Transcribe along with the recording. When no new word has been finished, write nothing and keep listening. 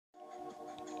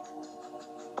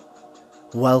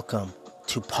Welcome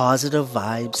to Positive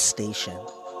Vibes Station,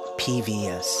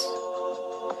 PVS.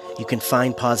 You can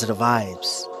find Positive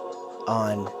Vibes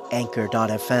on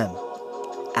Anchor.fm,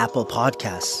 Apple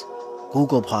Podcasts,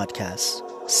 Google Podcasts,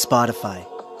 Spotify,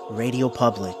 Radio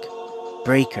Public,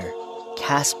 Breaker,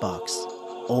 Castbox,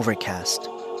 Overcast,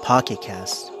 Pocket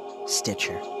Cast,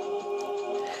 Stitcher.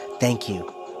 Thank you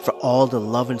for all the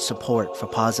love and support for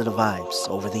Positive Vibes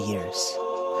over the years.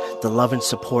 The love and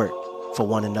support for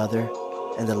one another,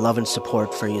 and the love and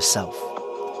support for yourself.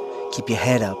 Keep your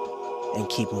head up and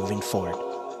keep moving forward.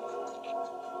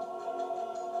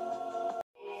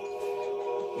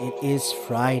 It is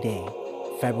Friday,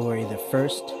 February the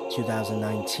 1st,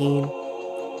 2019.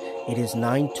 It is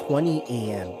 9:20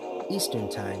 a.m. Eastern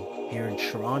Time here in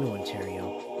Toronto,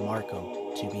 Ontario,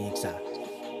 Markham to be exact.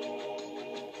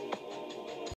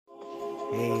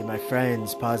 Hey, my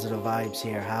friends, Positive Vibes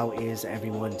here. How is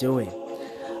everyone doing?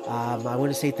 I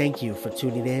want to say thank you for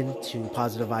tuning in to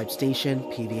Positive Vibes Station,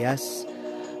 PVS.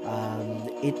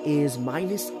 It is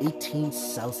minus 18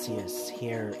 Celsius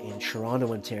here in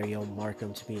Toronto, Ontario,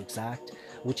 Markham to be exact,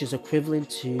 which is equivalent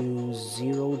to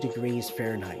 0 degrees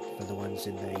Fahrenheit for the ones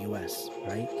in the US,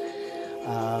 right?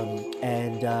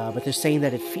 But they're saying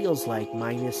that it feels like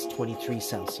minus 23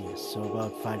 Celsius, so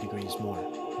about 5 degrees more,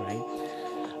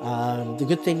 right? The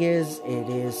good thing is it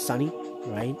is sunny,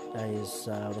 right? That is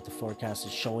what the forecast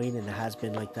is showing, and it has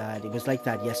been like that. It was like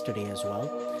that yesterday as well.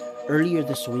 Earlier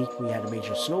this week, we had a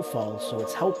major snowfall, so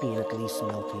it's helping at least to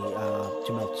melt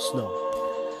the snow.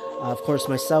 Of course,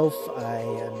 myself, I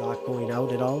am not going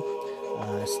out at all,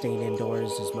 staying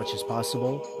indoors as much as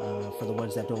possible. For the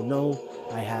ones that don't know,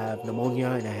 I have pneumonia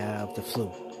and I have the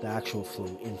flu, the actual flu,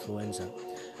 influenza.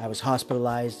 I was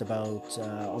hospitalized about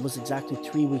almost exactly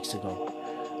 3 weeks ago.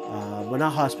 Well,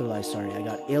 not hospitalized, sorry. I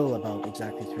got ill about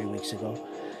exactly 3 weeks ago.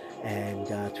 And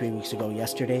 3 weeks ago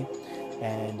yesterday.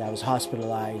 And I was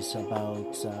hospitalized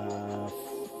about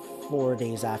 4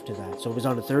 days after that. So it was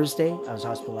on a Thursday. I was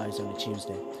hospitalized on a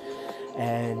Tuesday.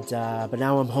 And but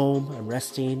now I'm home. I'm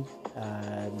resting.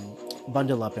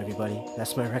 Bundle up, everybody.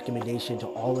 That's my recommendation to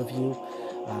all of you.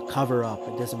 Cover up.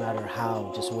 It doesn't matter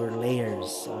how. Just wear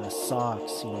layers,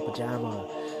 socks, pajama.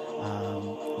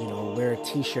 Wear a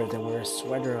t-shirt, then wear a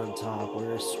sweater on top,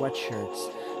 wear sweatshirts,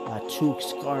 toques,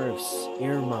 scarves,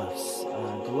 earmuffs,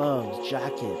 gloves,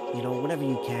 jacket, whatever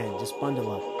you can. Just bundle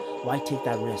up. Why take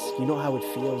that risk? You know how it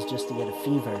feels just to get a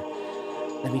fever.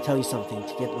 Let me tell you something.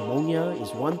 To get pneumonia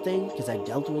is one thing, because I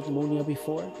dealt with pneumonia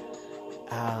before.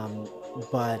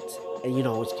 But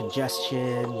it's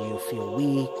congestion, you feel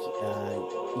weak,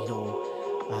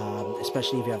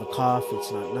 especially if you have a cough,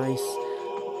 it's not nice.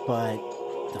 But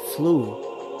the flu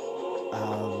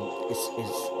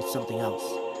is something else.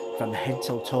 From head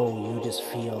till toe, you just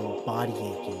feel body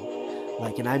aching.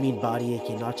 And I mean body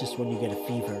aching, not just when you get a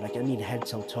fever. I mean head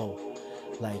till toe.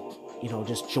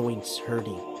 Just joints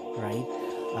hurting, right?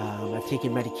 I've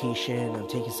taken medication. I'm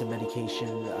taking some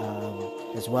medication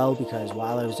as well, because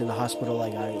while I was in the hospital, I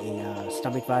got a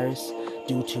stomach virus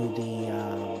due to the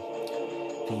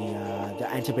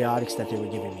antibiotics that they were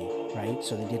giving me, right?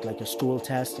 So they did a stool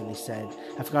test, and they said,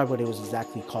 I forgot what it was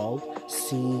exactly called,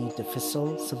 C.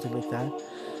 difficile, something like that.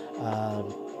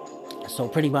 So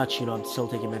pretty much, I'm still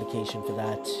taking medication for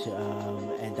that,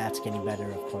 and that's getting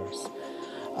better, of course.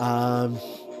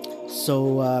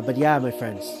 But yeah, my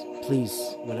friends,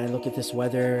 please, when I look at this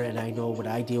weather and I know what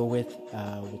I deal with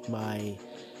my,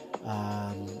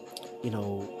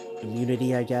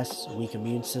 immunity, I guess, weak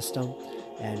immune system,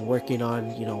 and working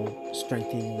on,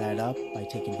 strengthening that up by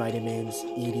taking vitamins,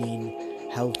 eating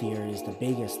healthier is the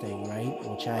biggest thing, right?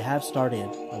 Which I have started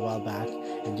a while back,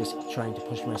 and just trying to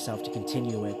push myself to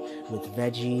continue it with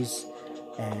veggies,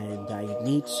 and I eat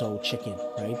meat, so chicken,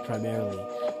 right? Primarily,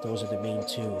 those are the main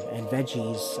two. And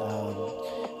veggies,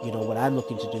 what I'm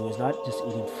looking to do is not just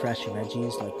eating fresh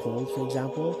veggies, like cold, for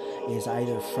example, is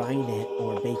either frying it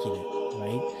or baking it,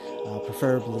 right?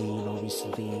 Preferably,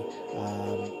 recently,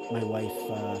 my wife,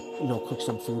 cooked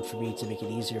some food for me to make it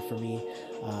easier for me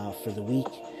for the week,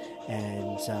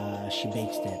 and she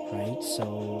baked it, right?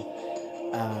 So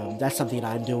that's something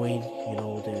I'm doing.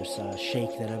 There's a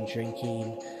shake that I'm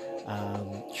drinking,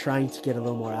 trying to get a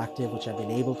little more active, which I've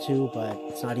been able to, but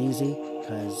it's not easy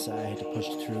because I had to push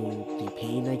through the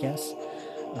pain, I guess.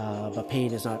 But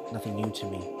pain is nothing new to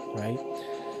me, right?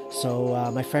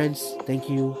 So, my friends, thank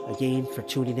you again for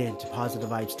tuning in to Positive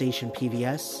Vibes Station,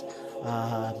 PVS.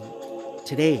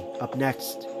 Today, up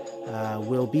next,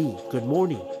 will be Good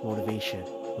Morning Motivation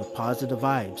with Positive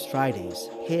Vibes Fridays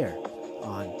here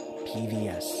on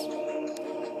PVS.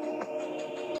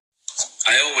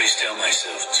 I always tell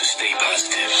myself to stay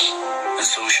positive, and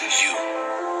so should you.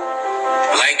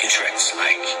 attracts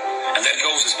like. And that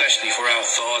goes especially for our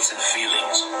thoughts and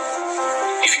feelings.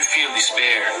 If you feel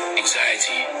despair,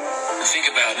 anxiety, and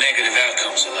think about negative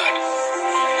outcomes a lot,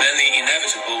 then the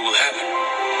inevitable will happen.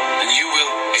 And you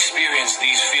will experience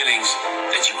these feelings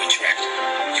that you attract.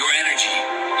 Your energy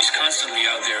is constantly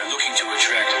out there looking to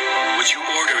attract what you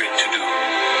order it to do.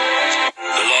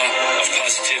 The law of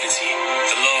positivity,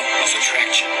 the law of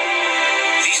attraction.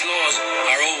 These laws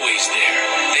are always there.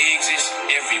 They exist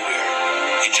everywhere.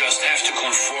 You just have to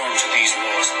conform to these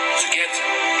laws to get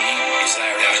the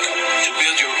desired outcome, to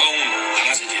build your own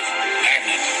positive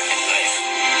magnet in life.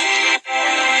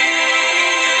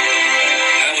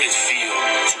 How would it feel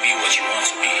to be what you want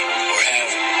to be, or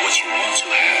have what you want to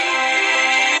have?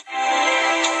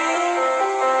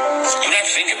 Do not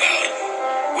think about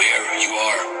where you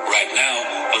are right now,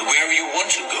 but where you want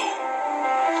to go.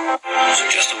 So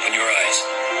just open your eyes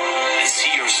and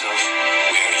see yourself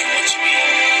where you want to be.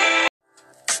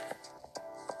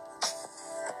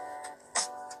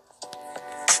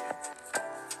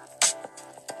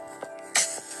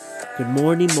 Good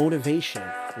morning motivation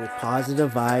with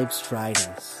Positive Vibes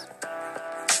Fridays.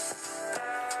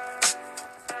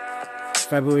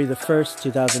 February the 1st,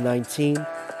 2019.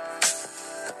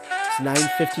 It's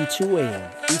 9:52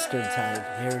 a.m. Eastern Time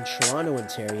here in Toronto,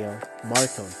 Ontario,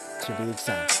 Markham to be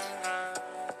exact.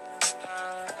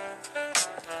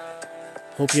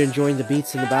 Hope you're enjoying the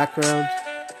beats in the background.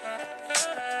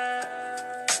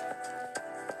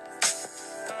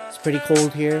 It's pretty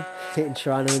cold here in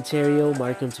Toronto, Ontario,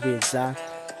 Markham to be exact.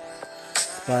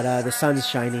 But the sun's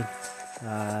shining.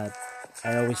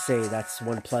 I always say that's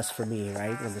one plus for me,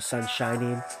 right? When the sun's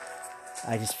shining,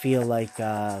 I just feel like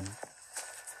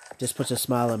just puts a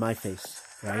smile on my face,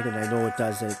 right? And I know it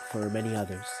does it for many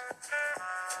others.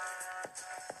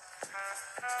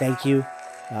 Thank you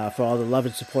for all the love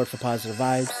and support for Positive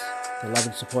Vibes, the love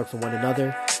and support for one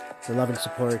another, the love and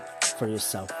support for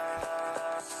yourself.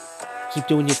 Keep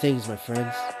doing your things, my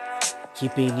friends.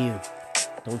 Keep being you.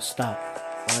 Don't stop.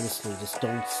 Honestly, just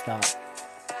don't stop.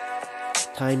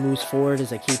 Time moves forward,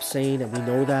 as I keep saying, and we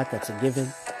know that. That's a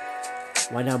given.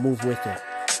 Why not move with it?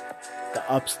 The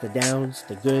ups, the downs,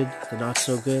 the good, the not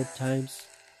so good times.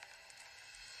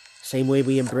 Same way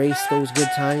we embrace those good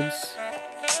times.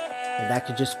 And that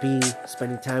could just be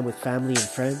spending time with family and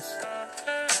friends.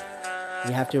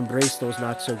 We have to embrace those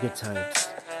not so good times.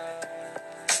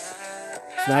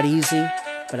 It's not easy,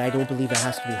 but I don't believe it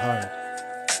has to be hard.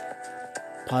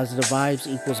 Positive vibes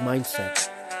equals mindset.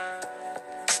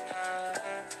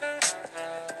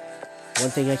 One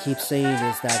thing I keep saying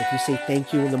is that if you say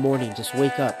thank you in the morning, just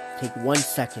wake up, take 1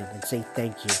 second and say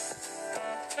thank you.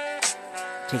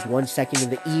 Take 1 second in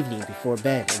the evening before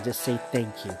bed and just say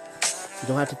thank you. You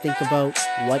don't have to think about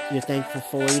what you're thankful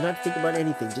for. You don't have to think about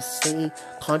anything. Just say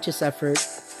conscious effort,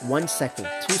 1 second,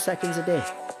 2 seconds a day.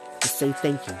 Just say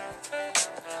thank you.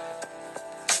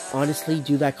 Honestly,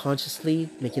 do that consciously,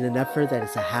 making an effort that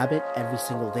it's a habit every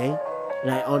single day. And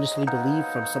I honestly believe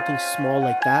from something small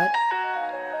like that,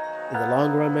 in the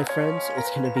long run, my friends, it's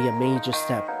going to be a major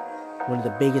step. One of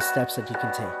the biggest steps that you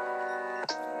can take.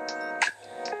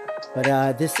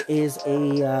 But this is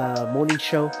a morning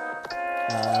show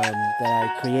that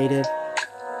I created.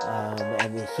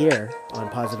 And we're here on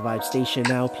Positive Vibe Station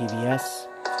now, PVS.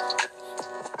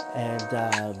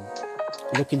 And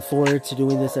looking forward to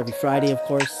doing this every Friday, of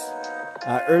course.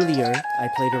 Earlier, I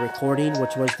played a recording,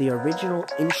 which was the original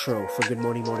intro for Good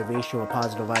Morning Motivation or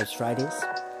Positive Vibes Fridays.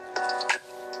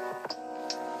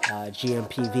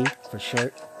 GMPV for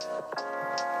short.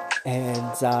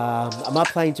 And I'm not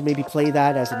planning to maybe play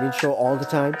that as an intro all the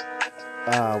time.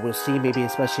 We'll see, maybe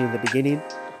especially in the beginning.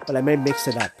 But I may mix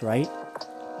it up, right?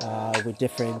 With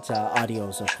different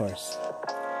audios, of course.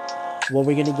 What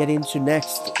we're going to get into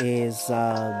next is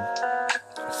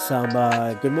some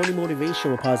Good Morning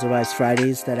Motivation with Positive Vibes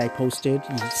Fridays that I posted.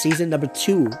 Season number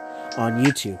 2 on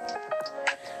YouTube.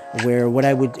 Where what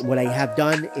I have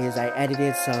done is I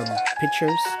edited some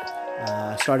pictures.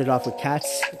 Started off with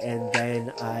cats, and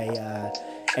then I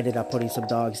ended up putting some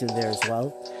dogs in there as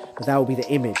well. But that would be the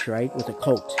image, right, with a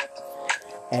coat.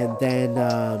 And then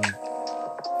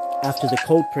after the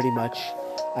coat, pretty much,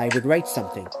 I would write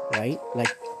something, right,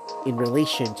 like in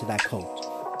relation to that coat.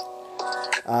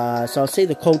 So I'll say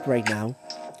the quote right now,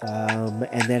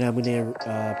 and then I'm going to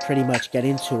pretty much get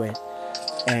into it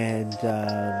and,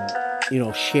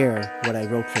 share what I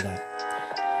wrote for that.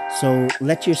 So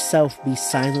let yourself be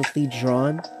silently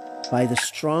drawn by the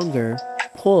stronger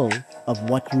pull of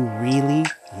what you really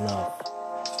love.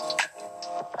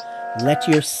 Let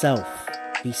yourself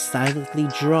be silently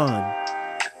drawn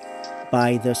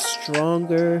by the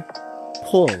stronger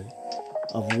pull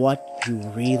of what you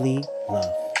really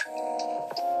love.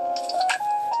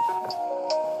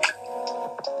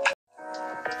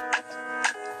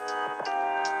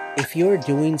 if you're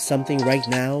doing something right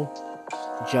now,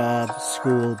 job,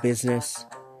 school, business,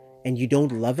 and you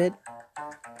don't love it,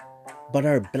 but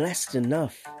are blessed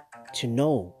enough to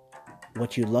know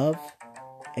what you love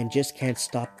and just can't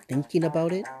stop thinking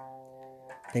about it,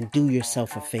 then do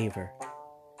yourself a favor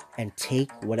and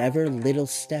take whatever little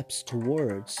steps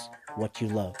towards what you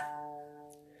love.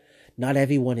 Not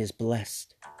everyone is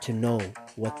blessed to know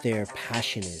what their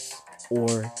passion is,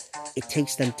 or it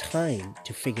takes them time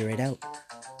to figure it out.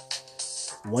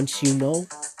 Once you know,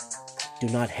 do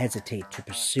not hesitate to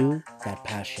pursue that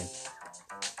passion,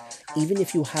 even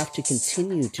if you have to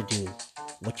continue to do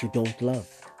what you don't love.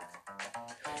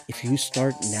 If you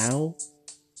start now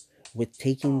with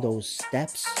taking those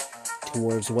steps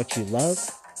towards what you love,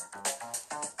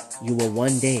 you will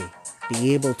one day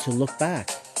be able to look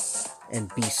back and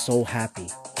be so happy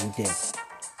you did.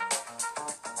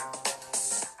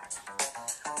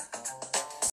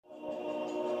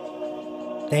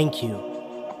 Thank you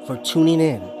for tuning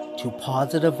in to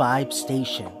Positive Vibe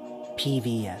Station,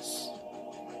 PVS.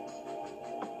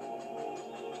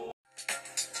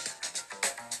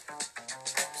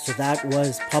 So that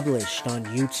was published on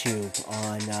YouTube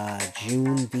on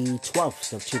June the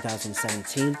 12th of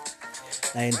 2017.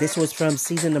 And this was from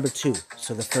season number 2.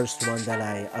 So the first one that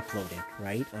I uploaded,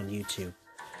 right, on YouTube.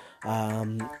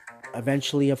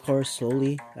 Eventually, of course,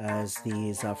 slowly, as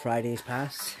these Fridays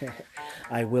pass,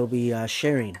 I will be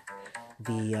sharing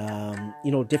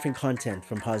the, different content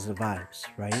from Positive Vibes,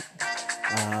 right?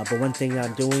 But one thing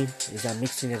I'm doing is I'm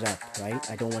mixing it up,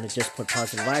 right? I don't want to just put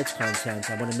Positive Vibes content.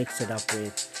 I want to mix it up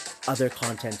with other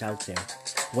content out there.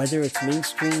 Whether it's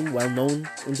mainstream, well-known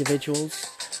individuals,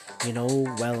 maybe,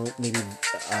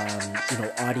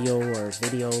 audio or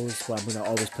videos. Well, I'm going to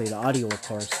always play the audio, of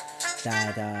course,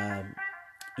 that,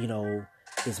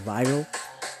 is viral.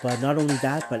 But not only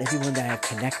that, but everyone that I've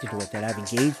connected with, that I've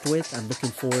engaged with, I'm looking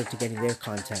forward to getting their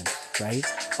content, right,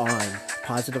 on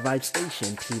Positive Vibe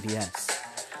Station, PVS.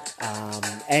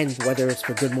 And whether it's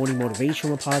for Good Morning Motivation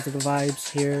with Positive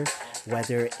Vibes here,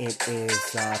 whether it is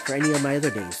for any of my other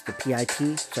days, the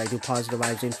PIP, so I do Positive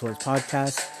Vibes Influence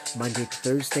Podcast, Monday to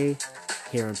Thursday,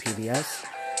 here on PVS.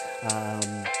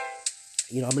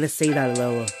 I'm going to say that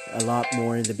a lot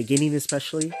more in the beginning,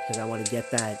 especially, because I want to get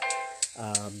that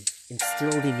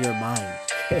instilled in your mind,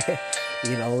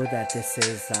 that this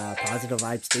is Positive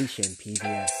Vibe Station,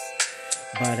 PVS.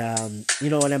 But,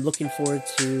 and I'm looking forward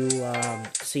to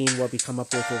seeing what we come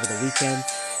up with over the weekend.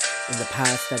 In the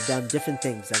past, I've done different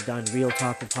things. I've done Real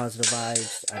Talk with Positive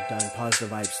Vibes. I've done Positive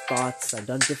Vibes Thoughts. I've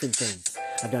done different things.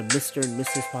 I've done Mr. and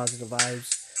Mrs. Positive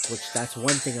Vibes, which that's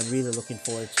one thing I'm really looking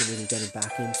forward to really getting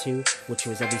back into, which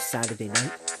was every Saturday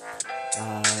night.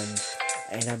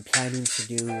 And I'm planning to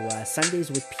do Sundays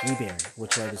with P-Bear,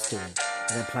 which I was doing.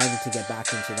 And I'm planning to get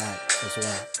back into that as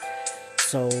well.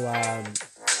 So,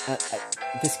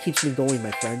 this keeps me going,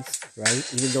 my friends,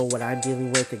 right? Even though what I'm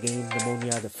dealing with, again,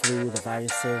 pneumonia, the flu, the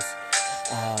viruses,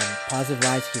 Positive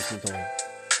Vibes keeps me going.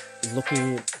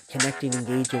 Connecting,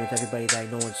 engaging with everybody that I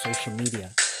know on social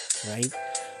media, right?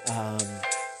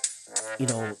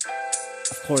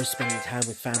 Of course, spending time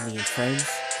with family and friends,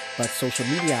 but social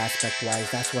media aspect-wise,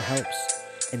 that's what helps.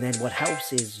 And then what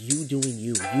helps is you doing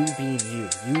you being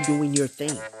you doing your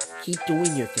thing. Keep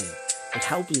doing your thing. It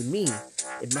helping me,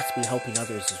 it must be helping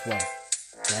others as well,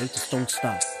 right? Just don't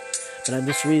stop. But I'm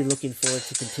just really looking forward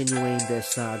to continuing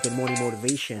this Good Morning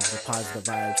Motivation with Positive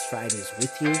Vibes Fridays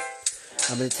with you.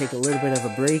 I'm going to take a little bit of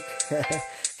a break,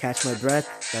 catch my breath.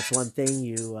 That's one thing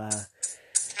you'll have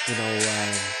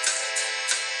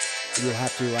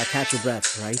to catch your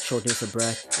breath, right? Shortness of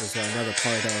breath is another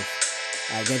part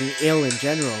of getting ill in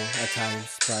general at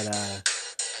times, but,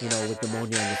 with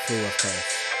pneumonia and the flu, of course.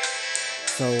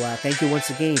 So, thank you once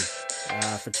again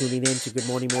for tuning in to Good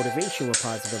Morning Motivation with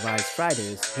Positive Vibes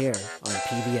Fridays here on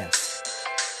PVS.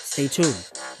 Stay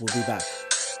tuned. We'll be back.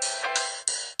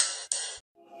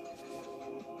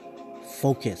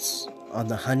 Focus on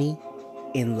the honey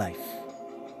in life.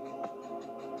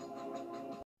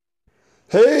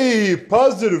 Hey,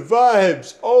 Positive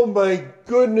Vibes. Oh my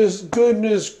goodness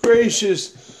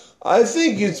gracious. I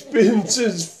think it's been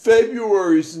since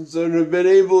February since I've been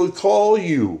able to call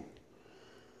you.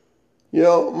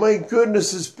 My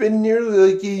goodness, it's been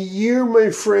nearly like a year,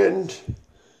 my friend.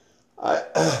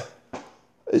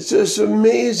 It's just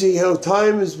amazing how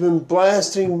time has been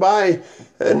blasting by,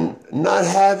 and not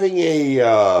having a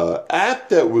app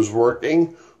that was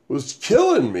working was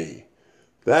killing me.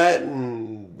 That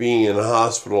and being in the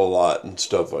hospital a lot and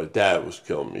stuff like that was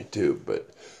killing me too. But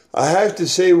I have to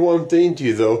say one thing to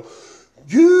you though.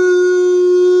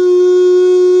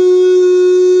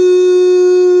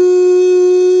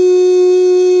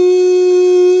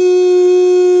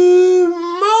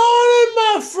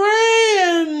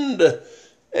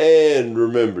 And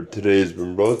remember, today has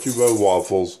been brought to you by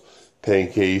Waffles,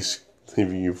 pancakes,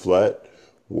 leaving you flat.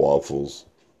 Waffles,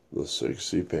 the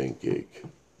sexy pancake.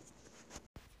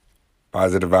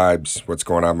 Positive vibes. What's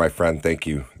going on, my friend? Thank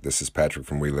you. This is Patrick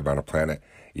from We Live on a Planet.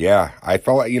 Yeah, I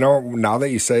felt like, now that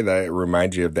you say that, it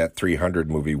reminds you of that 300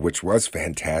 movie, which was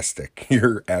fantastic.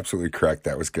 You're absolutely correct.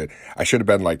 That was good. I should have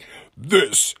been like,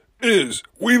 this is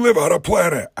We Live on a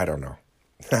Planet. I don't know.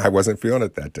 I wasn't feeling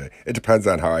it that day. It depends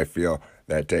on how I feel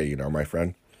that day, my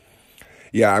friend.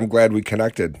 Yeah, I'm glad we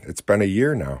connected. It's been a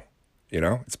year now.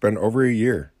 It's been over a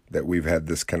year that we've had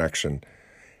this connection.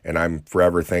 And I'm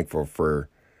forever thankful for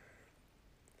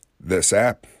this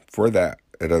app, for that.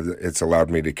 It's allowed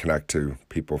me to connect to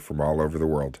people from all over the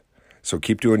world. So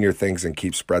keep doing your things and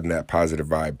keep spreading that positive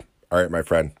vibe. All right, my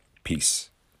friend.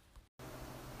 Peace.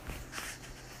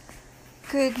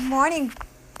 Good morning,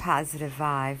 Positive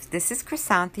Vibes. This is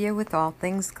Chrysanthia with All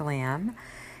Things Glam.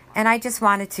 And I just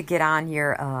wanted to get on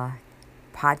your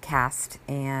podcast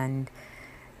and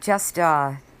just,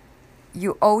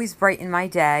 you always brighten my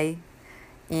day.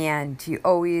 And you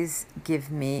always give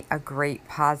me a great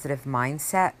positive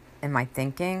mindset in my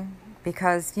thinking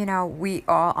because, we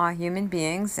all are human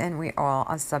beings and we all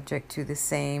are subject to the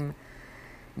same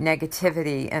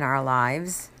negativity in our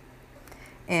lives.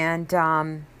 And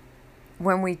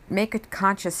when we make a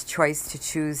conscious choice to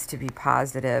choose to be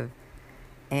positive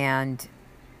and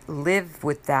live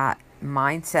with that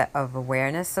mindset of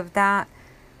awareness of that,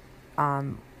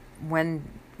 when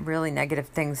really negative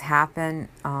things happen,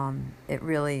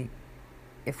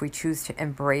 if we choose to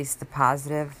embrace the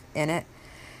positive in it,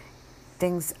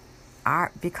 things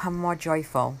become more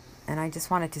joyful. And I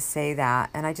just wanted to say that,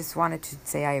 and I just wanted to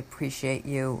say I appreciate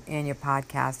you and your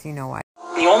podcast. The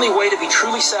only way to be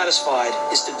truly satisfied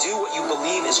is to do what you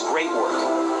believe is great work.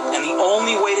 And the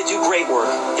only way to do great work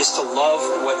is to love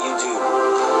what you do.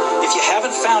 If you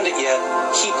haven't found it yet,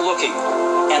 keep looking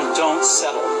and don't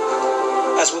settle.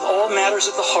 As with all matters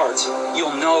of the heart,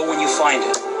 you'll know when you find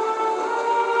it.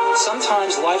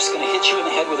 Sometimes life's going to hit you in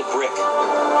the head with a brick.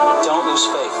 Don't lose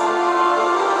faith.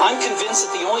 I'm convinced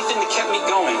that the only thing that kept me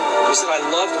going was that I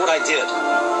loved what I did.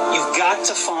 You've got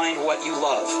to find what you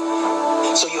love.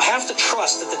 So you have to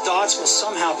trust that the dots will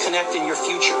somehow connect in your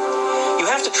future. You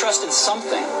have to trust in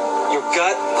something. Your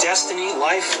gut, destiny,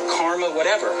 life, karma,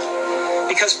 whatever.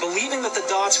 Because believing that the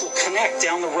dots will connect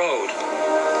down the road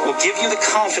will give you the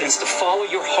confidence to follow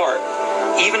your heart,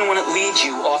 even when it leads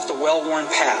you off the well-worn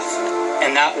path.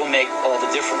 And that will make all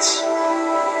the difference.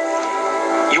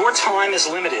 Your time is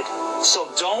limited, so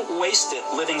don't waste it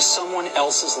living someone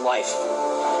else's life.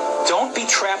 Don't be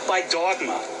trapped by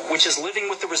dogma, which is living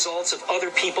with the results of other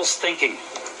people's thinking.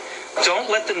 Don't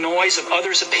let the noise of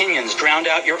others' opinions drown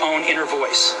out your own inner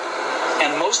voice.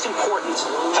 And most important,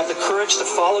 have the courage to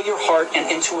follow your heart and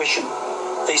intuition.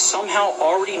 They somehow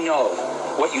already know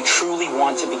what you truly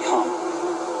want to become.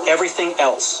 Everything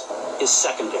else is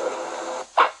secondary.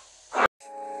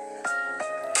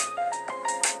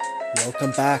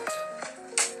 Welcome back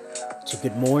to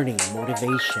Good Morning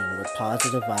Motivation with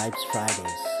Positive Vibes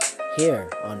Fridays, here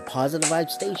on Positive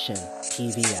Vibes Station,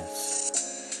 PVS.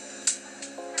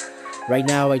 Right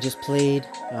now I just played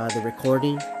the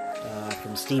recording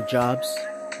from Steve Jobs,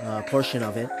 portion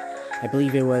of it. I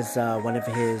believe it was one of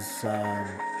his,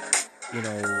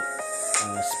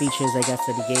 speeches, I guess,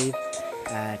 that he gave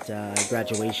at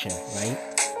graduation, right?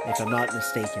 If I'm not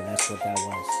mistaken, that's what that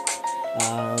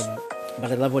was. But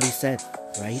I love what he said,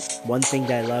 right? One thing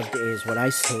that I loved is what I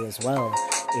say as well,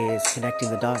 is connecting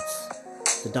the dots.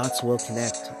 The dots will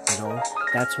connect,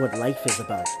 That's what life is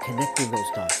about, connecting those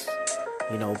dots,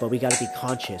 But we got to be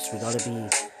conscious. We got to be,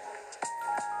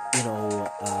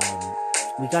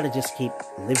 we got to just keep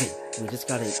living. We just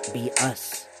got to be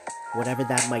us. Whatever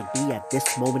that might be at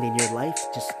this moment in your life,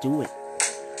 just do it,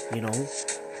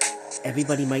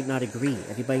 Everybody might not agree.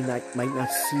 Everybody might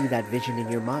not see that vision in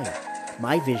your mind.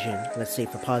 My vision, let's say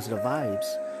for Positive Vibes,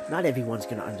 not everyone's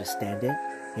going to understand it.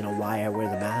 Why I wear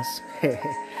the mask.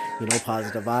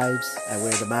 Positive Vibes, I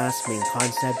wear the mask. Main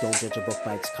concept, don't judge a book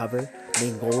by its cover.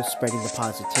 Main goal, spreading the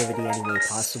positivity any way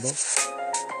possible.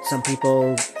 Some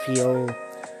people feel,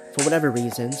 for whatever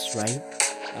reasons, right,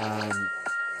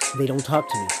 they don't talk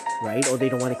to me, right, or they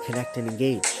don't want to connect and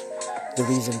engage. The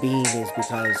reason being is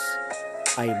because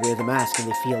I wear the mask and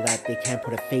they feel that they can't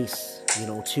put a face,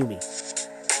 to me.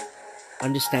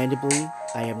 Understandably,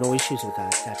 I have no issues with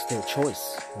that. That's their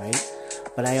choice, right?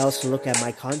 But I also look at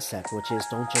my concept, which is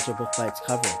don't judge a book by its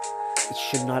cover. It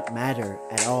should not matter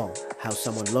at all how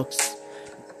someone looks.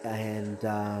 And,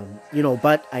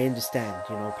 but I understand,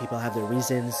 people have their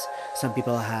reasons. Some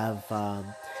people have,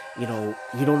 you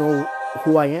don't know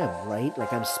who I am, right?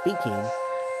 Like I'm speaking,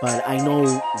 but I know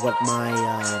what my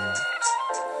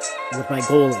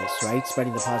goal is, right?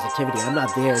 Spreading the positivity. I'm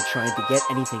not there trying to get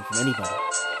anything from anybody.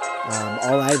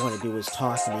 All I want to do is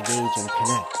talk and engage and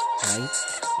connect, right?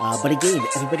 But again,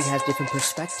 everybody has different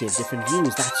perspectives, different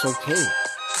views. That's okay.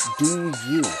 Do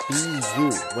you, be you,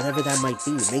 whatever that might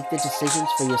be. Make the decisions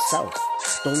for yourself.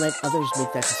 Don't let others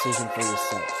make that decision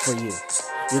for you.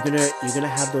 You're gonna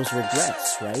have those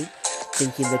regrets, right?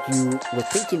 Thinking that you were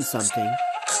thinking something,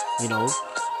 you know.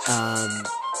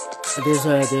 There's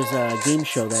a game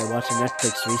show that I watched on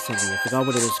Netflix recently. I forgot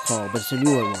what it was called, but it's a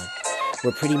newer one,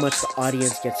 where pretty much the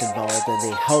audience gets involved and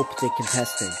they help the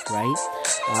contestant, right?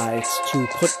 It's to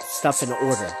put stuff in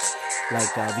order,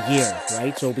 like the year,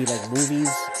 right? So it'll be like movies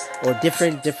or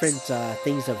different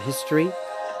things of history,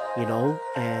 you know,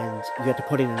 and you have to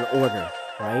put it in order,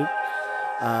 right?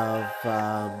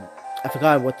 I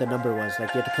forgot what the number was.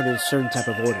 Like, you have to put it in a certain type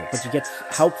of order, but you get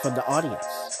help from the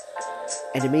audience.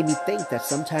 And it made me think that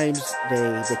sometimes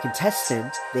the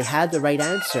contestant, they had the right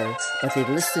answer, but they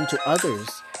listened to others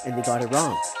and they got it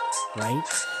wrong, right?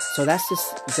 So that's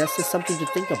just something to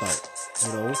think about,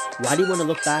 you know? Why do you want to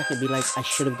look back and be like, I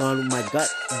should have gone with my gut?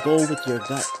 Go with your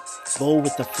gut. Go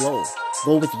with the flow.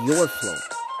 Go with your flow,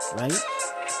 right?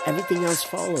 Everything else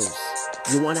follows.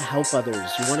 You want to help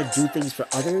others. You want to do things for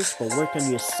others, but work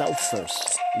on yourself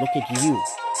first. Look at you,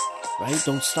 right?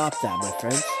 Don't stop that, my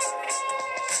friends.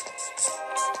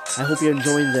 I hope you're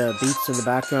enjoying the beats in the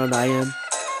background. I am.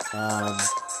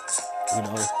 You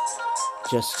know,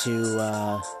 just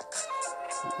to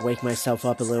wake myself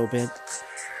up a little bit.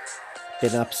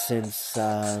 Been up since,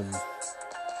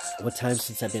 what time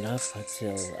since I've been up?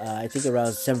 Until, I think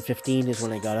around 7:15 is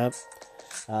when I got up.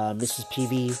 Mrs.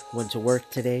 PV went to work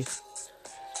today.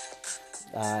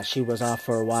 She was off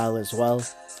for a while as well.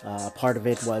 Part of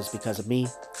it was because of me,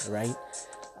 right?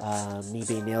 Me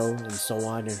being ill and so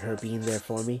on, and her being there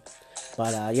for me.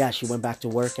 But yeah, she went back to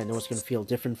work. I know it's going to feel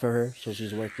different for her. So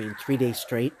she's working 3 days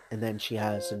straight, and then she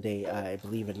has a day, I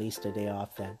believe at least a day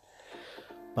off then.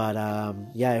 But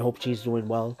yeah, I hope she's doing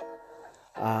well.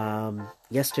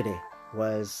 Yesterday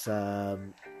was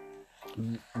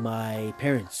my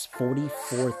parents'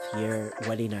 44th year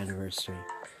wedding anniversary.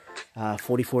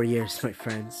 44 years, my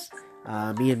friends.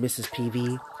 Me and Mrs.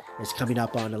 PV is coming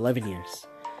up on 11 years.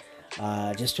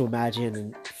 Just to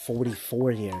imagine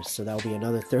 44 years, so that'll be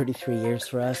another 33 years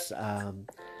for us.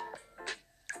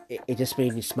 It just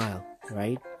made me smile,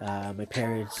 right? My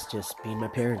parents just being my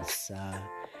parents.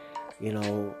 You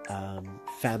know,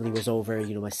 family was over.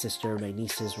 You know, my sister, my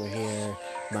nieces were here.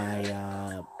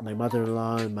 My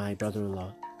mother-in-law and my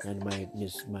brother-in-law, and my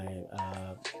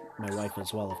wife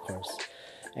as well, of course.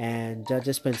 And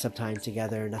just spend some time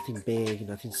together. Nothing big,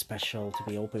 nothing special, to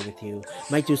be open with you.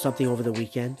 Might do something over the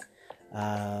weekend.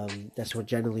 That's what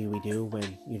generally we do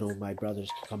when, you know, my brothers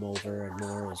come over and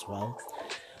more as well.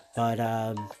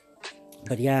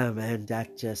 But yeah, man,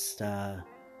 that just,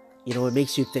 you know, it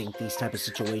makes you think, these type of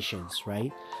situations,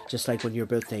 right? Just like when your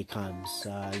birthday comes,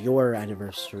 your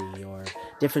anniversary, or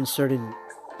different certain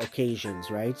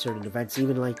occasions, right? Certain events,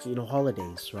 even like, you know,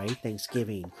 holidays, right?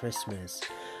 Thanksgiving, Christmas,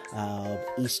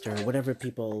 Easter, whatever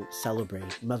people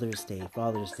celebrate, Mother's Day,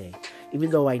 Father's Day. Even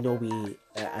though I know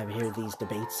I hear these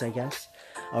debates, I guess,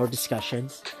 or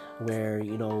discussions where,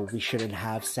 you know, we shouldn't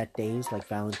have set days, like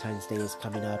Valentine's Day is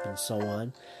coming up and so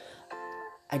on.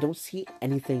 I don't see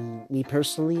anything, me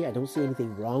personally, I don't see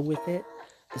anything wrong with it,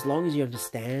 as long as you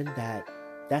understand that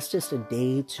that's just a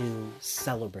day to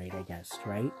celebrate, I guess,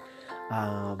 right?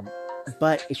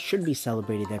 But it shouldn't be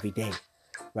celebrated every day,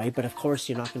 right? But of course,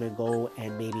 you're not going to go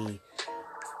and maybe,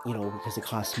 you know, because it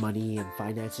costs money and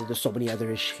finances, there's so many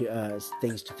other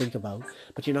things to think about,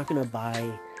 but you're not going to buy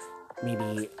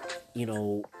maybe, you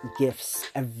know,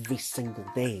 gifts every single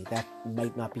day. That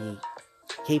might not be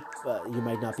you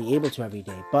might not be able to every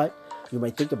day, but you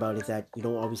might think about it that you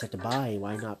don't always have to buy.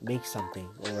 Why not make something,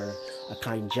 or a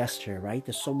kind gesture, right?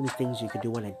 There's so many things you could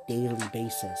do on a daily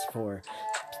basis. For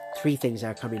 3 things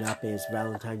that are coming up is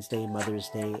Valentine's Day, Mother's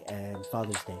Day, and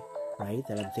Father's Day, right?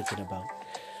 That I'm thinking about.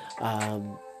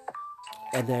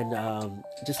 And then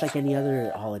just like any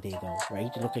other holiday though,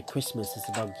 right? You look at Christmas, it's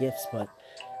about gifts, but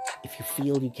if you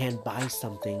feel you can't buy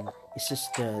something, it's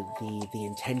just the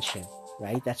intention,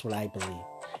 right? That's what I believe.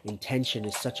 Intention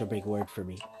is such a big word for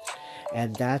me.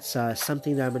 And that's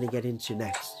something that I'm going to get into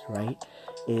next, right?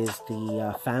 Is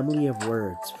the family of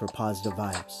words for positive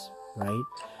vibes, right?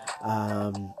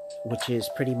 Which is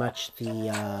pretty much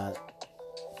the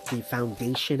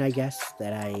foundation, I guess,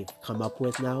 that I've come up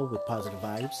with now with positive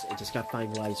vibes. It just got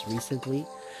finalized recently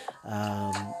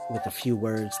with a few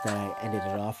words that I ended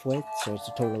it off with. So it's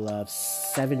a total of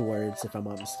 7 words, if I'm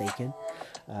not mistaken.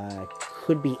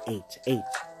 could be eight,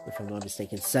 if I'm not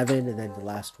mistaken, 7, and then the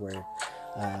last word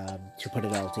to put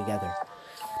it all together.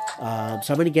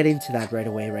 So I'm going to get into that right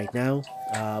away right now.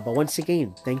 But once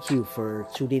again, thank you for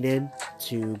tuning in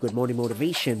to Good Morning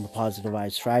Motivation with Positive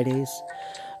Vibes Fridays.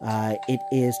 It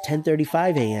is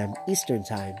 10:35 a.m. Eastern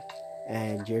Time,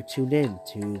 and you're tuned in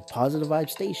to Positive Vibe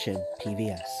Station,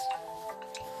 PVS.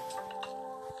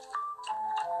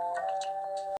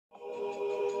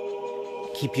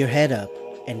 Keep your head up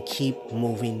and keep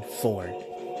moving forward.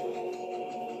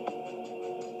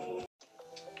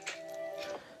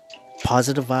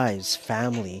 Positive Vibes,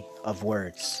 family of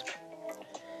words.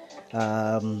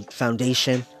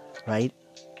 Foundation, right?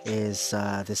 This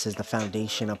is the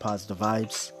foundation of Positive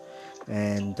Vibes.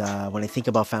 And when I think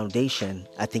about foundation,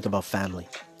 I think about family.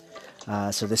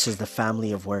 So this is the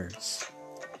family of words.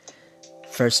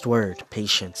 First word,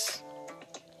 patience.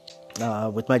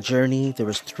 With my journey, there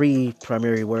was 3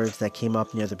 primary words that came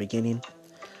up near the beginning.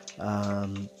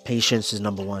 Patience is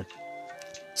number 1.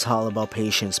 It's all about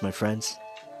patience, my friends.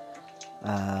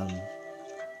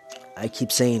 I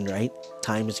keep saying, right?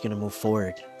 Time is going to move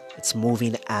forward. It's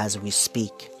moving as we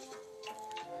speak.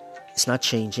 It's not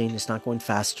changing. It's not going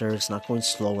faster. It's not going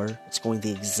slower. It's going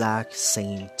the exact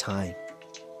same time.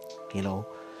 You know?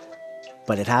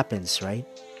 But it happens, right?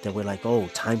 That we're like, oh,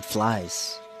 time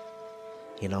flies.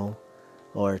 You know?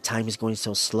 Or time is going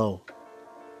so slow.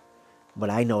 What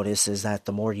I notice is that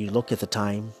the more you look at the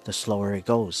time, the slower it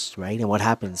goes, right? And what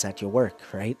happens at your work,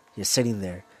 right? You're sitting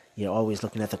there. You're always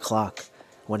looking at the clock.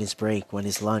 When is break? When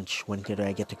is lunch? When do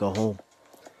I get to go home?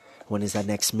 When is that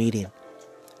next meeting?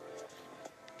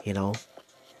 You know?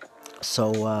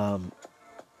 So,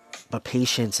 but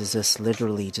patience is just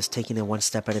literally just taking it one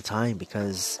step at a time,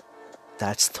 because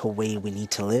that's the way we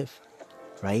need to live,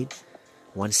 right?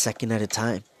 1 second at a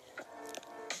time.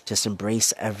 Just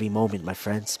embrace every moment, my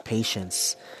friends.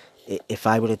 Patience. If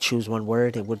I were to choose one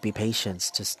word, it would be patience.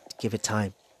 Just give it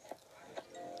time.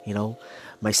 You know?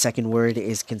 My second word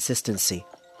is consistency.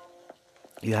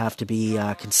 You have to be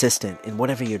consistent in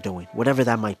whatever you're doing, whatever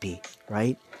that might be,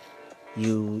 right?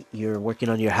 You're working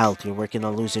on your health. You're working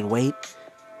on losing weight.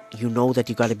 You know that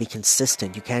you got to be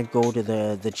consistent. You can't go to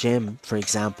the gym, for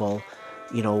example,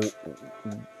 you know,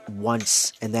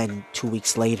 once, and then 2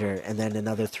 weeks later, and then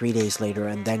another 3 days later,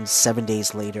 and then 7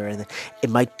 days later, and it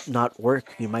might not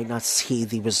work. You might not see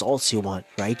the results you want,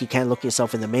 right? You can't look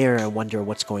yourself in the mirror and wonder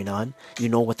what's going on. You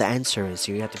know what the answer is.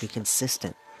 You have to be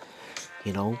consistent.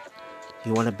 You know,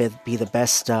 you want to be the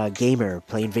best gamer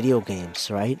playing video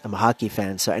games, right? I'm a hockey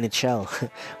fan, so NHL,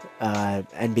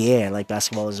 NBA, I like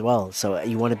basketball as well. So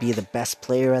you want to be the best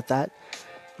player at that,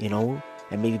 you know,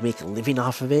 and maybe make a living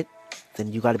off of it.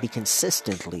 Then you got to be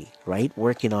consistently, right,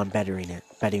 working on bettering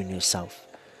yourself.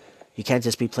 You can't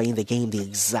just be playing the game the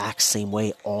exact same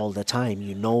way all the time.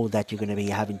 You know that you're going to be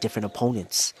having different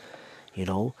opponents, you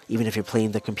know, even if you're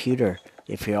playing the computer.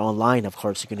 If you're online, of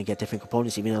course, you're going to get different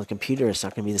components. Even on the computer, it's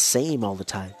not going to be the same all the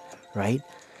time, right?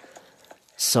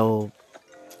 So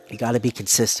you got to be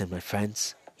consistent, my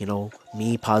friends. You know,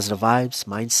 me, positive vibes,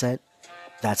 mindset,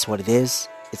 that's what it is.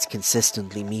 It's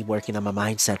consistently me working on my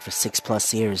mindset for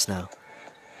 6+ years now.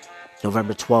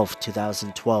 November 12th,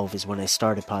 2012 is when I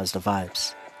started Positive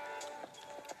Vibes.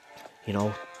 You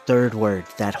know, third word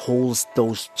that holds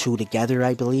those two together,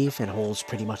 I believe, and holds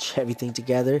pretty much everything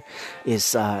together,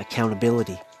 is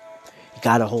accountability. You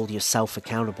gotta hold yourself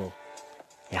accountable.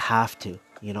 You have to,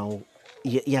 you know.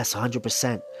 Yes,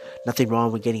 100%. Nothing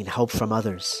wrong with getting help from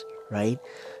others, right?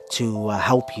 To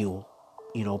help you,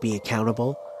 you know, be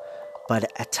accountable.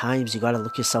 But at times, you gotta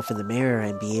look yourself in the mirror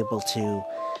and be able to,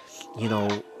 you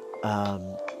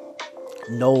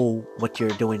know what you're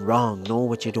doing wrong, know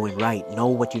what you're doing right, know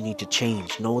what you need to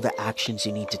change, know the actions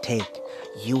you need to take.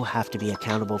 You have to be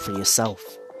accountable for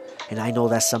yourself. And I know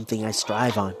that's something I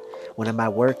strive on. When I'm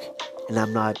at work and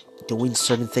I'm not doing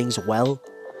certain things well,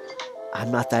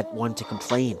 I'm not that one to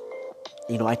complain.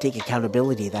 You know, I take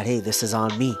accountability that, hey, this is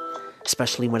on me.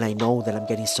 Especially when I know that I'm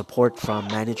getting support from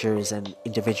managers and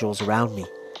individuals around me,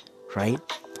 right?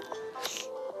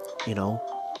 You know,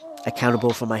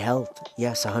 accountable for my health.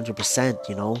 Yes, 100%,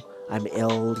 you know. I'm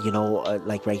ill, you know,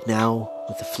 like right now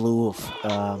with the flu, of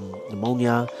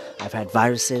pneumonia. I've had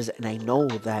viruses, and I know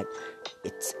that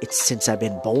it's since I've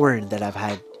been born that I've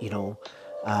had, you know,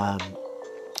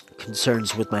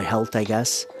 concerns with my health, I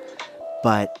guess.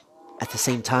 But at the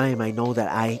same time, I know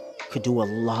that I could do a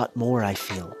lot more, I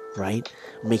feel, right?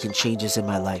 Making changes in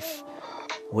my life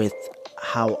with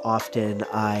how often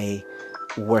I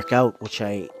work out, which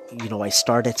I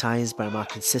start at times, but I'm not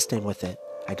consistent with it.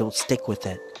 I don't stick with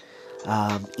it.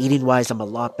 Eating wise, I'm a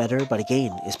lot better, but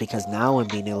again, it's because now I'm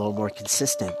being a little more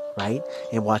consistent, right?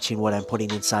 And watching what I'm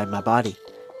putting inside my body.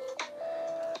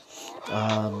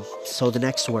 So the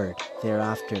next word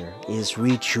thereafter is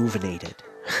rejuvenated.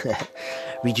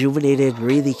 Rejuvenated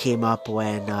really came up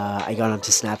when I got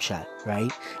onto Snapchat,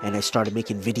 right? And I started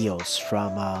making videos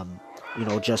from,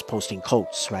 just posting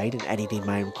quotes, right? And editing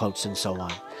my own quotes and so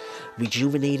on.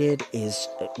 Rejuvenated is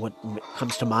what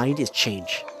comes to mind is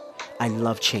change. I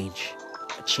love change.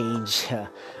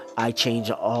 I change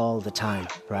all the time,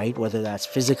 right? Whether that's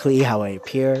physically, how I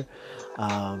appear,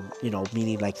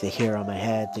 meaning like the hair on my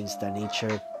head, things of that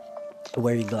nature.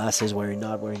 Wearing glasses,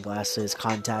 not wearing glasses,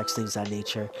 contacts, things of that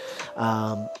nature.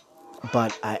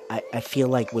 But I feel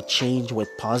like with change, with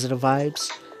positive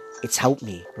vibes, it's helped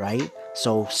me, right?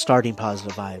 So starting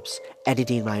positive vibes,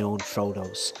 editing my own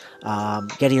photos,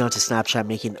 getting onto Snapchat,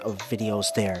 making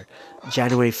videos there.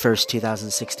 January 1st,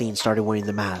 2016, started wearing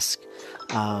the mask.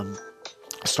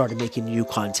 Started making new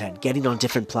content, getting on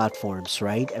different platforms,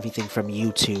 right? Everything from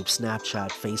YouTube, Snapchat,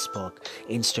 Facebook,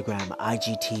 Instagram,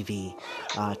 IGTV,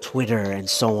 Twitter, and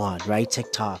so on, right?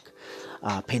 TikTok,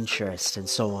 Pinterest, and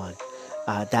so on.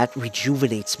 That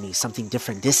rejuvenates me, something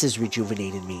different. This has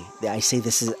rejuvenated me. I say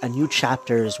this is a new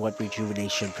chapter is what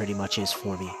rejuvenation pretty much is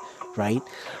for me, right?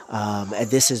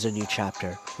 And this is a new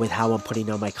chapter with how I'm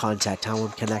putting out my contact, how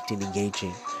I'm connecting,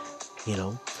 engaging,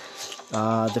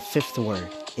 The fifth word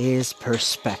is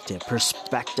perspective.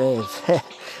 Perspective.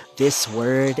 This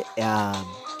word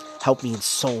helped me in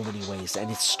so many ways. And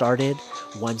it started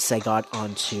once I got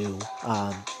onto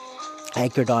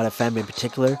Anchor.fm in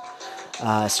particular.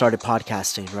 Started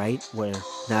podcasting, right? Where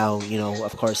now,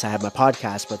 of course I have my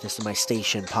podcast, but this is my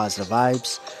station, Positive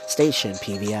Vibes Station,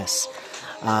 PVS.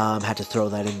 Had to throw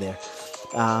that in there.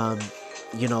 And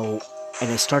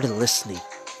I started listening.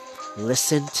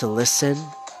 Listen to listen,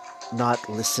 not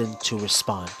listen to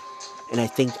respond. And I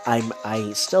think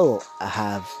I still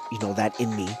have, that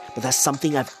in me, but that's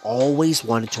something I've always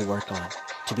wanted to work on,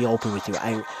 to be open with you.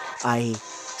 I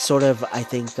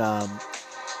think,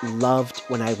 loved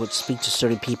when I would speak to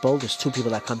certain people. There's two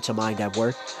people that come to mind at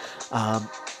work.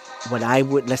 When I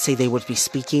would, let's say they would be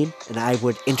speaking and I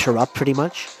would interrupt pretty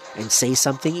much and say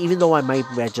something, even though I might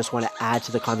just want to add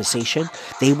to the conversation,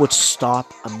 they would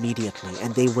stop immediately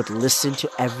and they would listen to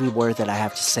every word that I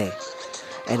have to say.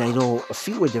 And I know a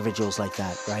few individuals like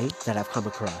that, right, that I've come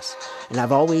across. And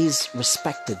I've always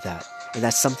respected that. And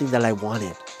that's something that I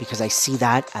wanted because I see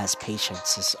that as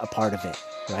patience is a part of it,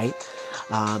 right?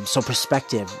 So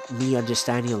perspective, me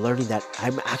understanding and learning that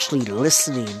I'm actually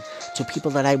listening to people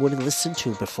that I wouldn't listen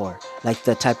to before, like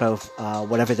the type of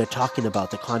whatever they're talking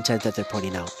about, the content that they're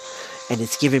putting out. And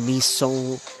it's given me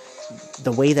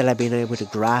the way that I've been able to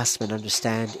grasp and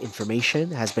understand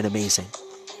information has been amazing.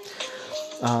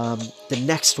 The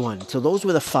next one, so those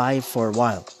were the 5 for a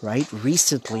while, right?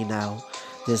 Recently now,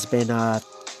 there's been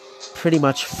pretty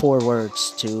much 3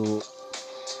 words,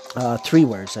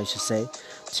 I should say,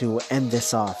 to end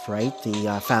this off, right?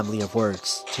 The family of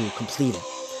words to complete it.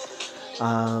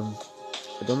 I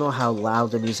don't know how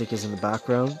loud the music is in the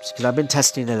background because I've been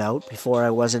testing it out. Before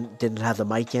I didn't have the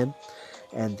mic in,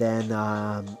 and then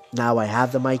now I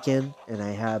have the mic in and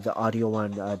I have the audio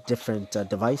on a different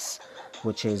device,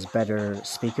 which is better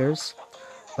speakers.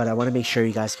 But I want to make sure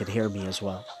you guys can hear me as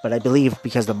well. But I believe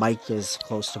because the mic is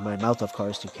close to my mouth, of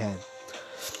course, you can.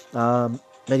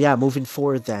 But yeah, moving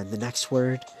forward then, the next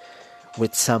word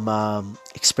with some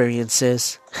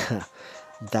experiences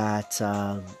that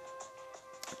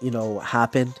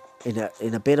happened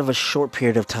in a bit of a short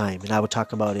period of time, and I would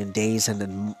talk about in days and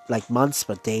then like months,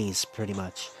 but days pretty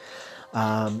much.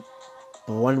 The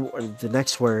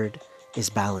next word is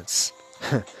balance.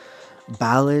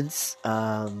 Balance.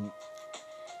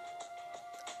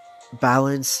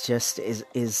 Balance just is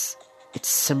it's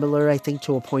similar, I think,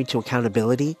 to a point to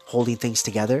accountability, holding things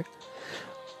together.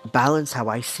 Balance, how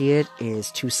I see it, is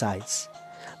 2 sides.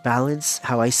 Balance,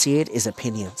 how I see it, is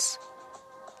opinions.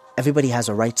 Everybody has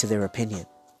a right to their opinion,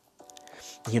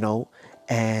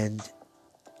 and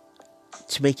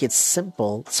to make it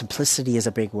simple, simplicity is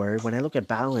a big word. When I look at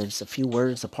balance, a few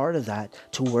words, a part of that,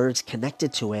 2 words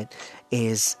connected to it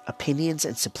is opinions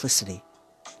and simplicity.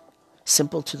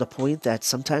 Simple to the point that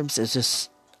sometimes there's just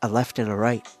a left and a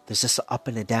right. There's just an up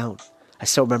and a down. I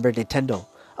still remember Nintendo.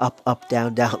 Up, up,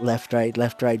 down, down, left, right,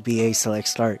 BA, select,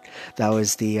 start. That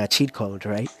was the cheat code,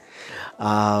 right?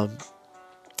 And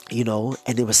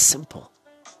it was simple.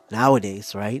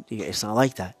 Nowadays, right? It's not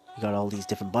like that. You got all these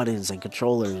different buttons and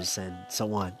controllers and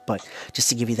so on. But just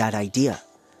to give you that idea,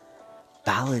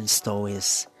 balance, though,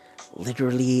 is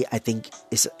literally, I think,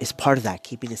 is part of that,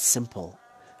 keeping it simple.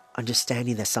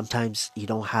 understanding that sometimes you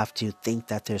don't have to think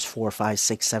that there's 4, 5,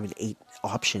 6, 7, 8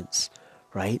 options,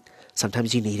 right?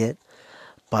 Sometimes you need it,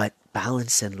 but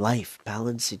balance in life,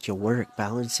 balance in your work,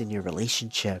 balance in your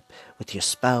relationship with your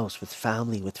spouse, with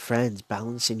family, with friends,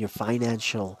 balance in your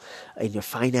finances,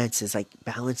 like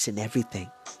balance in everything,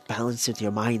 balance with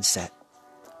your mindset,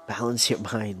 balance your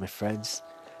mind, my friends.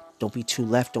 Don't be too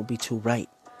left, don't be too right.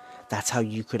 That's how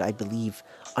you could, I believe,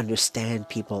 understand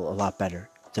people a lot better,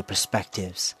 the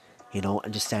perspectives,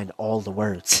 understand all the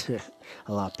words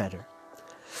a lot better.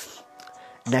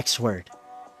 Next word,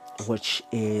 which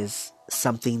is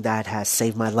something that has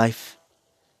saved my life.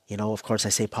 Of course I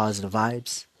say positive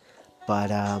vibes, but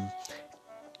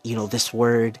this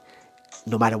word,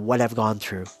 no matter what I've gone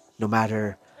through, no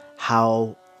matter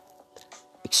how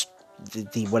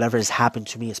whatever has happened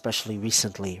to me, especially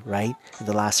recently, right, in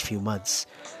the last few months,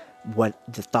 what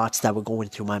the thoughts that were going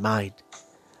through my mind,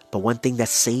 but one thing that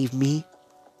saved me,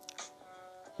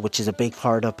 which is a big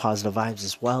part of positive vibes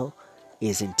as well,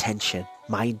 is intention.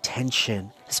 My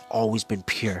intention has always been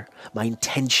pure. My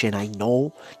intention, I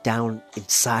know down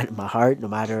inside of my heart, no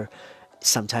matter,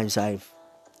 sometimes I've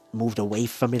moved away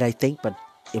from it, I think, but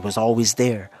it was always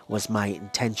there, was my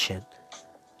intention,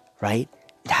 right?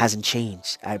 It hasn't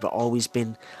changed. I've always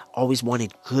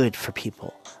wanted good for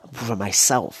people, for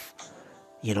myself,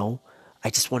 I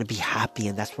just want to be happy,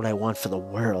 and that's what I want for the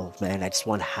world, man. I just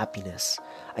want happiness.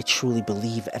 I truly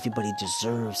believe everybody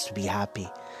deserves to be happy,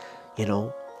 it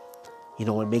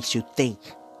makes you think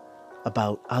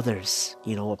about others,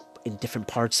 in different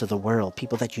parts of the world,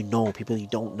 people that you know, people you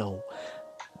don't know,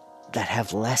 that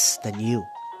have less than you,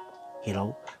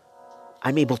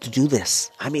 I'm able to do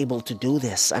this. I'm able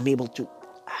to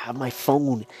have my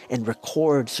phone and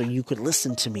record so you could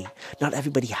listen to me. Not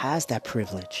everybody has that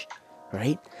privilege,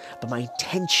 right? But my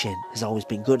intention has always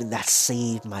been good, and that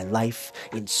saved my life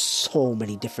in so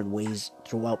many different ways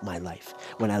throughout my life.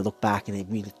 When I look back and I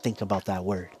really think about that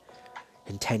word,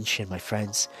 intention, my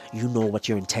friends, you know what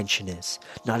your intention is.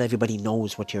 Not everybody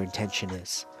knows what your intention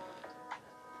is,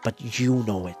 but you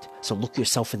know it. So look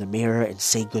yourself in the mirror and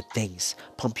say good things.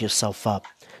 Pump yourself up,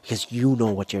 because you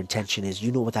know what your intention is.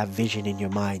 You know what that vision in your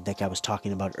mind, like I was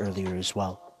talking about earlier as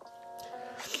well.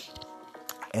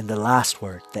 And the last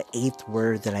word, the 8th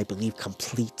word that I believe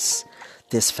completes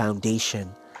this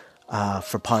foundation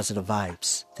for positive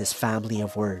vibes, this family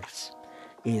of words,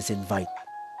 is invite.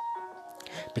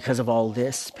 Because of all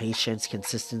this, patience,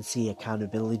 consistency,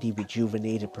 accountability,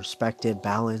 rejuvenated perspective,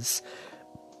 balance,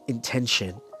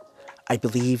 intention, I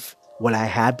believe what I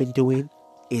have been doing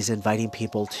is inviting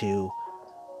people to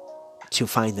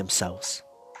find themselves,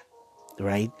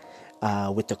 right?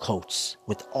 With the quotes,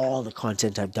 with all the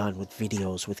content I've done, with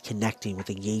videos, with connecting, with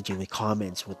engaging, with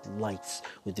comments, with likes,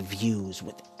 with the views,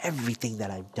 with everything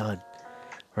that I've done,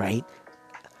 right?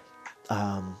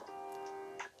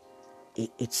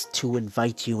 It's to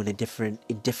invite you in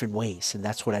different ways, and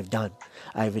that's what I've done.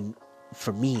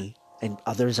 For me, and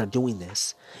others are doing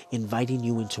this, inviting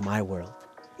you into my world,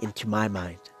 into my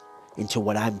mind, into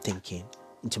what I'm thinking,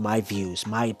 into my views,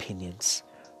 my opinions,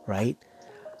 right?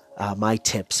 My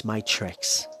tips, my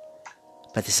tricks.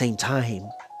 But at the same time,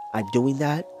 I'm doing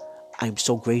that. I'm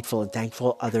so grateful and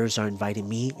thankful others are inviting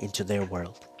me into their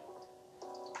world.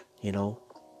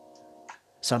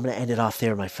 So I'm going to end it off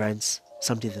there, my friends.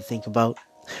 Something to think about,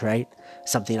 right?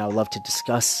 Something I would love to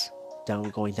discuss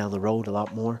going down the road a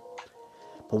lot more.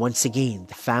 But once again,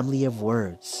 the family of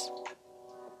words,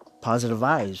 positive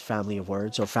vibes, family of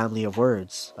words, or family of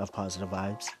words of positive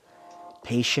vibes,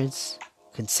 patience,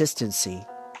 consistency,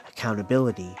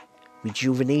 accountability,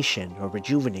 rejuvenation or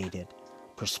rejuvenated,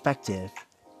 perspective,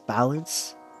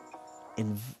 balance,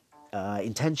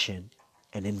 intention,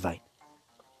 and invite.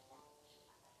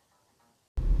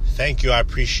 Thank you. I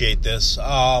appreciate this.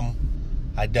 I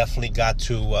definitely got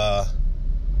to,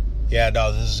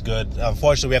 this is good.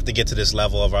 Unfortunately, we have to get to this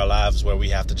level of our lives where we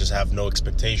have to just have no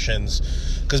expectations.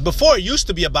 Because before, it used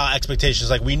to be about expectations.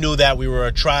 Like, we knew that we were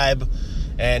a tribe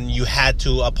and you had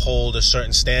to uphold a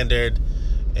certain standard.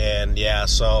 And,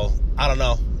 so, I don't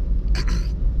know.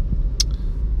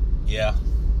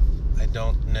 I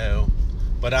don't know.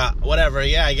 But, whatever.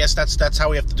 I guess that's how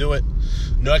we have to do it.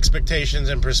 No expectations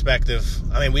and perspective.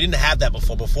 I mean, we didn't have that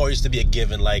before. Before, it used to be a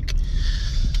given. Like,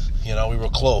 we were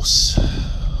close.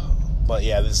 But,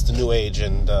 this is the new age,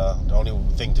 and the only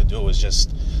thing to do is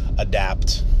just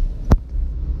adapt.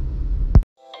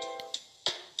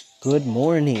 Good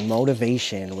morning,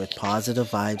 motivation with Positive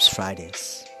Vibes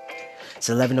Fridays. It's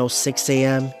 11:06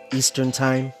 a.m. Eastern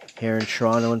Time here in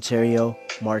Toronto, Ontario,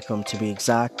 Markham to be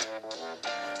exact.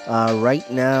 Right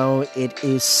now, it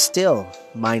is still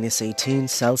minus 18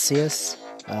 Celsius.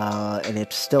 and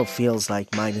it still feels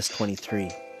like minus 23.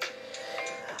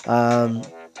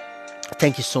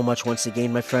 Thank you so much once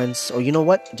again, my friends. Oh, you know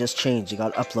what? It just changed. It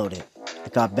got uploaded.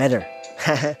 It got better.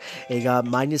 It got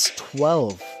minus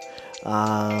 12.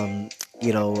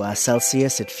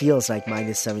 Celsius. It feels like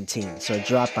minus 17. So it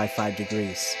dropped by 5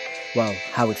 degrees. Well,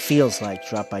 how it feels like,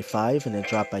 dropped by 5 and then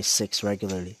dropped by 6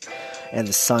 regularly. And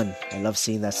the sun. I love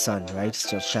seeing that sun, right? It's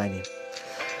still shining.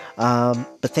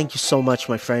 But thank you so much,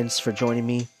 my friends, for joining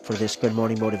me for this Good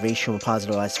Morning Motivation with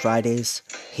Positive Vibes Fridays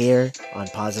here on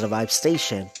Positive Vibes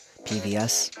Station,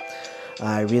 PVS.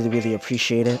 I really, really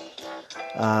appreciate it.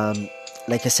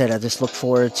 Like I said, I just look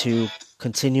forward to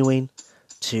continuing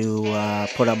to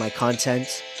put out my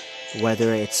content,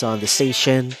 whether it's on the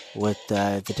station with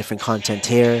the different content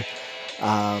here,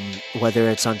 whether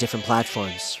it's on different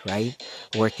platforms, right?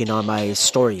 Working on my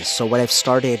stories. So what I've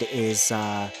started is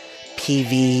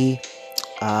PVTV,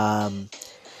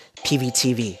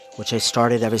 which I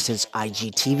started ever since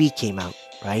IGTV came out,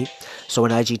 right? So when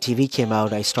IGTV came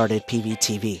out, I started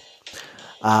PVTV.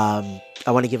 I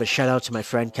want to give a shout out to my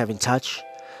friend Kevin Touch.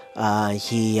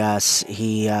 He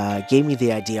gave me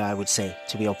the idea, I would say,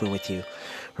 to be open with you,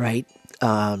 right?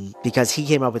 Because he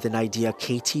came up with an idea,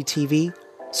 KTTV,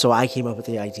 so I came up with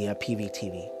the idea,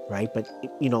 PVTV, right? But,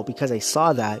 because I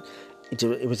saw that,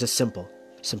 it was just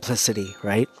simplicity,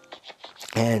 right?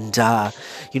 And,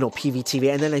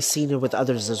 PVTV, and then I seen it with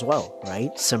others as well,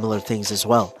 right? Similar things as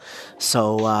well.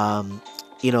 So,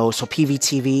 so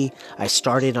PVTV, I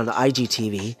started on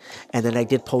IGTV, and then I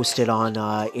did post it on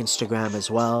Instagram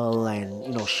as well,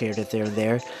 and, shared it there and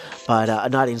there. But,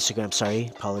 not Instagram,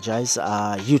 sorry, apologize,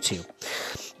 YouTube.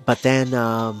 But then,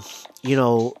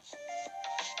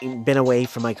 been away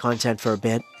from my content for a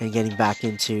bit and getting back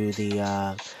into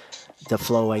the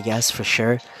flow, I guess, for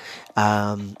sure.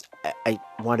 I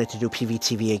wanted to do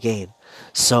PVTV again.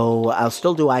 So I'll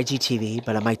still do IGTV,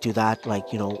 but I might do that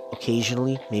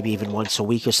occasionally, maybe even once a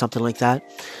week or something like that.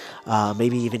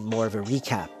 Maybe even more of a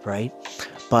recap, right?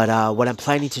 But what I'm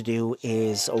planning to do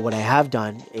is, or what I have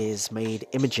done is made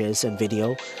images and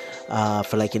video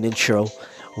for like an intro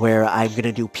where I'm going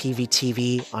to do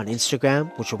PVTV on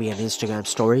Instagram, which will be on Instagram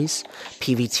stories,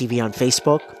 PVTV on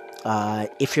Facebook.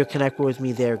 If you're connected with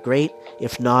me there, great.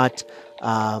 If not,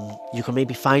 you can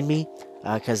maybe find me,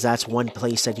 because that's one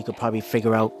place that you could probably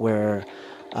figure out where,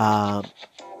 I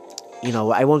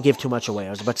won't give too much away. I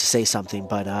was about to say something,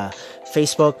 but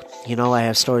Facebook, I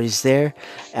have stories there.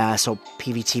 So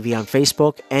PVTV on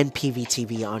Facebook and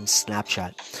PVTV on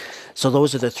Snapchat. So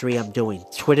those are the 3 I'm doing.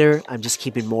 Twitter, I'm just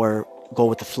keeping more go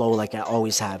with the flow like I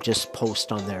always have. Just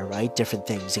post on there, right? Different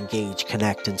things, engage,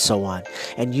 connect, and so on.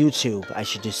 And YouTube, I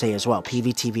should just say as well.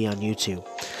 PVTV on YouTube.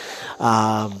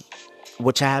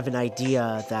 Which I have an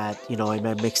idea that, I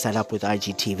might mix that up with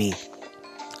IGTV.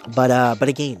 But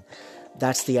again,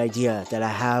 that's the idea, that I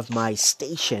have my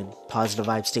station, Positive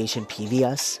Vibe Station,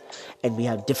 PVS, and we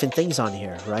have different things on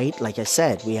here, right? Like I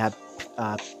said, we have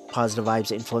Positive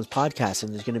Vibes Influence Podcast,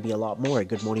 and there's going to be a lot more.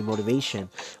 Good Morning Motivation,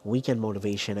 Weekend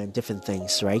Motivation, and different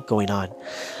things, right, going on.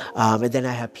 And then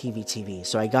I have PVTV.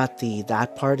 So I got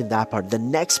that part and that part. The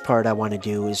next part I want to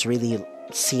do is really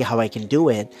see how I can do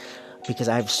it, because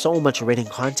I have so much written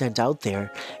content out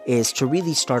there, is to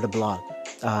really start a blog.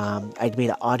 I made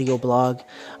an audio blog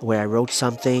where I wrote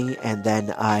something, and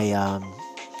then I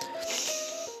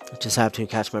just have to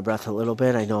catch my breath a little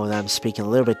bit. I know that I'm speaking a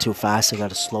little bit too fast. I got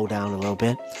to slow down a little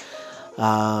bit.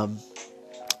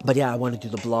 But yeah, I want to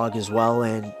do the blog as well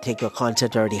and take the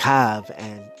content I already have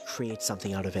and create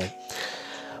something out of it.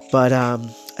 But I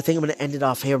think I'm going to end it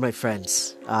off here, my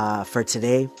friends, for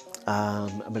today.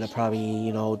 I'm going to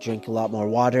probably, drink a lot more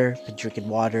water. Been drinking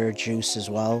water, juice as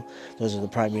well. Those are the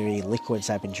primary liquids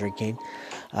I've been drinking.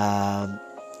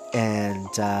 And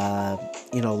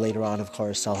later on, of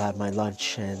course, I'll have my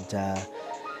lunch and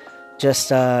just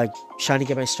trying to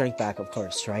get my strength back, of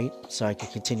course, right? So I can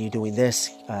continue doing this,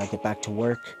 get back to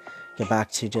work, get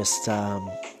back to just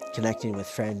connecting with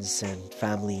friends and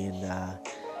family and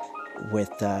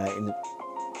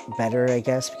better, I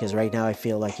guess, because right now I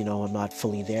feel like, I'm not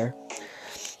fully there.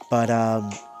 But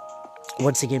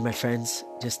once again, my friends,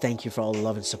 just thank you for all the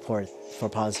love and support for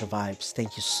Positive Vibes.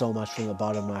 Thank you so much from the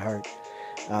bottom of my heart.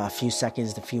 A few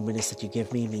seconds, the few minutes that you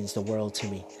give me means the world to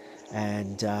me.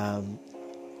 And,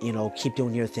 keep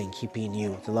doing your thing, keep being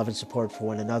you. The love and support for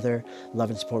one another, love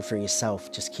and support for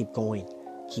yourself. Just keep going,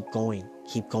 keep going,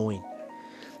 keep going.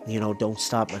 Don't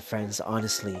stop, my friends,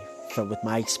 honestly. With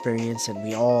my experience, and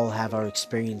we all have our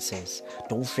experiences.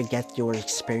 Don't forget your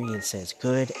experiences,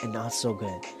 good and not so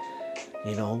good.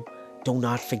 Do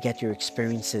not forget your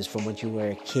experiences from when you were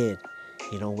a kid.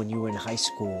 when you were in high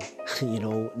school,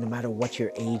 no matter what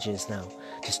your age is now,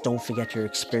 just don't forget your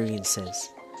experiences.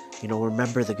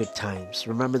 Remember the good times.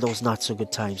 Remember those not so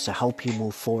good times to help you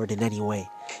move forward in any way.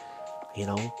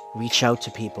 Reach out to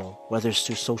people, whether it's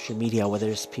through social media, whether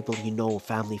it's people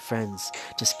family, friends.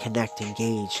 Just connect,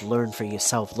 engage, learn for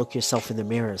yourself, look yourself in the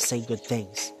mirror, say good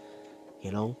things,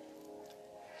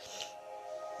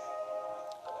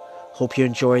 Hope you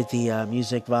enjoyed the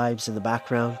music vibes in the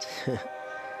background.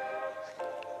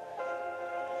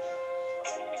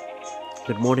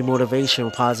 Good morning motivation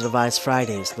with Positive Vibes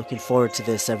Fridays. Looking forward to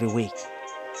this every week.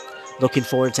 Looking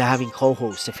forward to having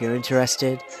co-hosts. If you're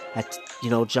interested at,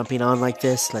 jumping on like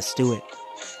this, let's do it.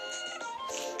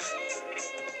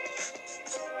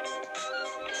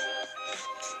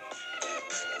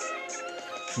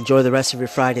 Enjoy the rest of your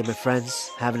Friday, my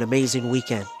friends. Have an amazing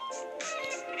weekend.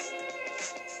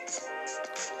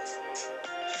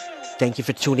 Thank you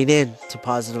for tuning in to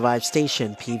Positive Vibe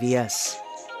Station, PVS.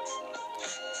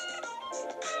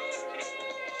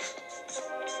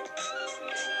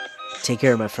 Take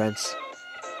care, my friends.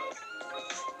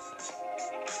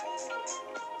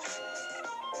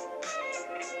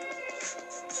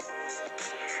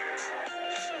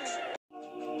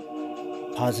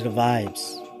 Positive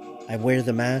vibes. I wear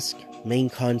the mask. Main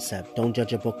concept, don't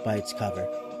judge a book by its cover.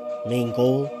 Main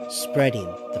goal, spreading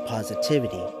the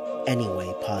positivity any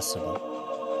way possible.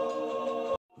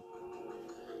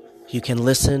 You can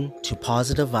listen to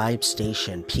Positive Vibe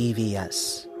Station,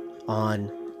 PVS,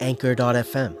 on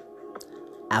Anchor.fm,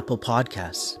 Apple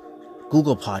Podcasts,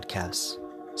 Google Podcasts,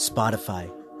 Spotify,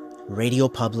 Radio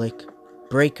Public,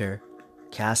 Breaker,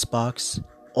 Castbox,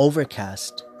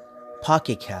 Overcast,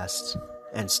 Pocket Cast,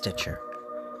 and Stitcher.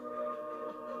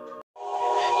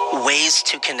 Ways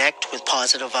to connect with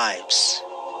Positive Vibes.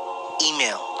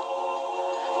 Email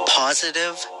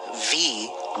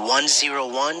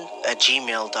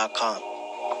positivev101@gmail.com.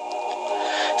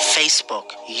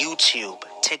 Facebook, YouTube,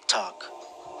 TikTok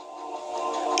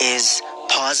is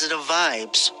Positive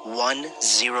Vibes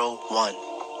 101.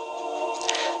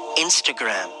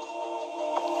 Instagram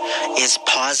is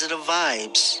Positive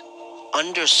Vibes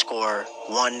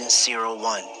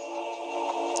 _101.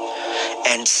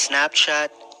 And Snapchat,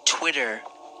 Twitter,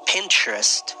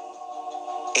 Pinterest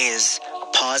is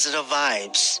Positive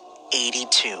Vibes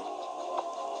 82.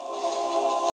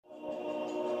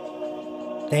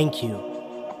 Thank you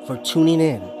for tuning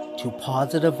in to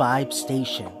Positive Vibe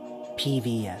Station,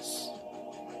 PVS.